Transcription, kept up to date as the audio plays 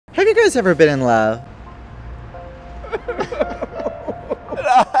you guys ever been in love?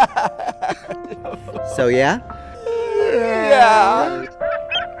 So yeah? Yeah.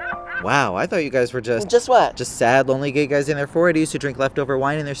 Wow, I thought you guys were Just what? just sad, lonely gay guys in their 40s who drink leftover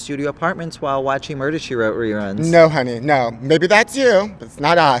wine in their studio apartments while watching Murder, She Wrote reruns. No, honey, no. Maybe that's you, but it's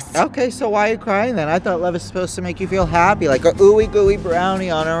not us. Okay, so why are you crying then? I thought love is supposed to make you feel happy, like a ooey gooey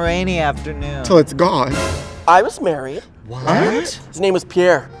brownie on a rainy afternoon. Till it's gone. I was married. What? His name was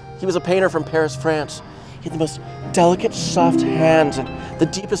Pierre. He was a painter from Paris, France. He had the most delicate, soft hands and the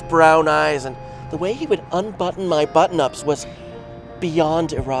deepest brown eyes, and the way he would unbutton my button-ups was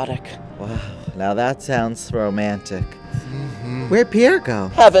beyond erotic. Wow, now that sounds romantic. Where'd Pierre go?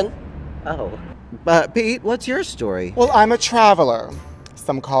 Heaven. Oh. Pete, what's your story? Well, I'm a traveler.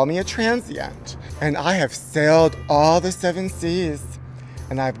 Some call me a transient. And I have sailed all the 7 seas.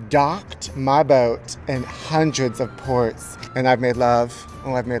 And I've docked my boat in hundreds of ports. And I've made love.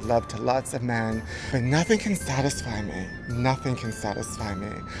 Oh, I've made love to lots of men. But nothing can satisfy me. Nothing can satisfy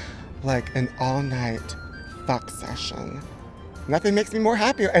me like an all-night fuck session. Nothing makes me more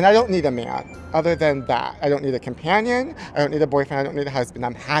happier, and I don't need a man other than that. I don't need a companion, I don't need a boyfriend, I don't need a husband.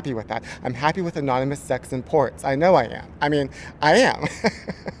 I'm happy with that. I'm happy with anonymous sex in ports. I know I am. I mean, I am.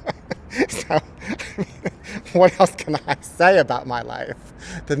 So, what else can I say about my life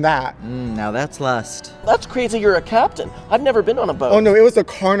than that? Now that's lust. That's crazy you're a captain. I've never been on a boat. Oh no, it was a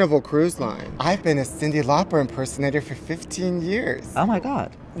Carnival cruise line. I've been a Cyndi Lauper impersonator for 15 years. Oh my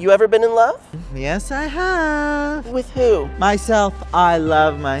God. You ever been in love? Yes, I have. With who? Myself. I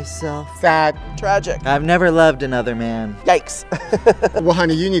love myself. Sad. Tragic. I've never loved another man. Yikes. Well,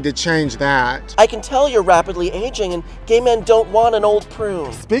 honey, you need to change that. I can tell you're rapidly aging, and gay men don't want an old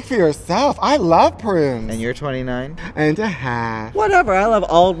prune. Speak for yourself. I love prunes. And you're 29? And a half. Whatever, I love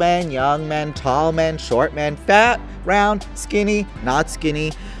old men, young men, tall men, short men, fat, round, skinny, not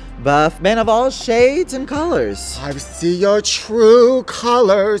skinny, buff, men of all shades and colors. I see your true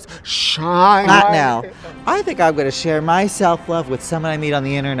colors shine. Not now. I think I'm gonna share my self-love with someone I meet on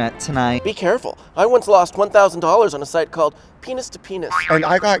the internet tonight. Be careful. I once lost $1,000 on a site called Penis to Penis. And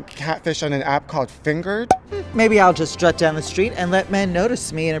I got catfish on an app called Fingered. Maybe I'll just strut down the street and let men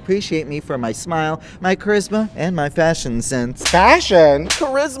notice me and appreciate me for my smile, my charisma, and my fashion sense. Fashion?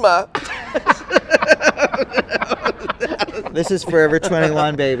 Charisma. This is Forever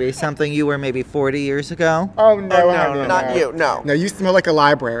 21, baby. Something you were maybe 40 years ago. Oh no, Oh, honey, no, not you, no. No, you smell like a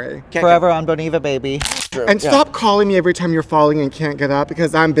library. Forever on Boniva, baby. True. And Yeah. stop calling me every time you're falling and can't get up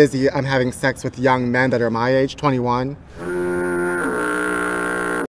because I'm busy. I'm having sex with young men that are my age, 21.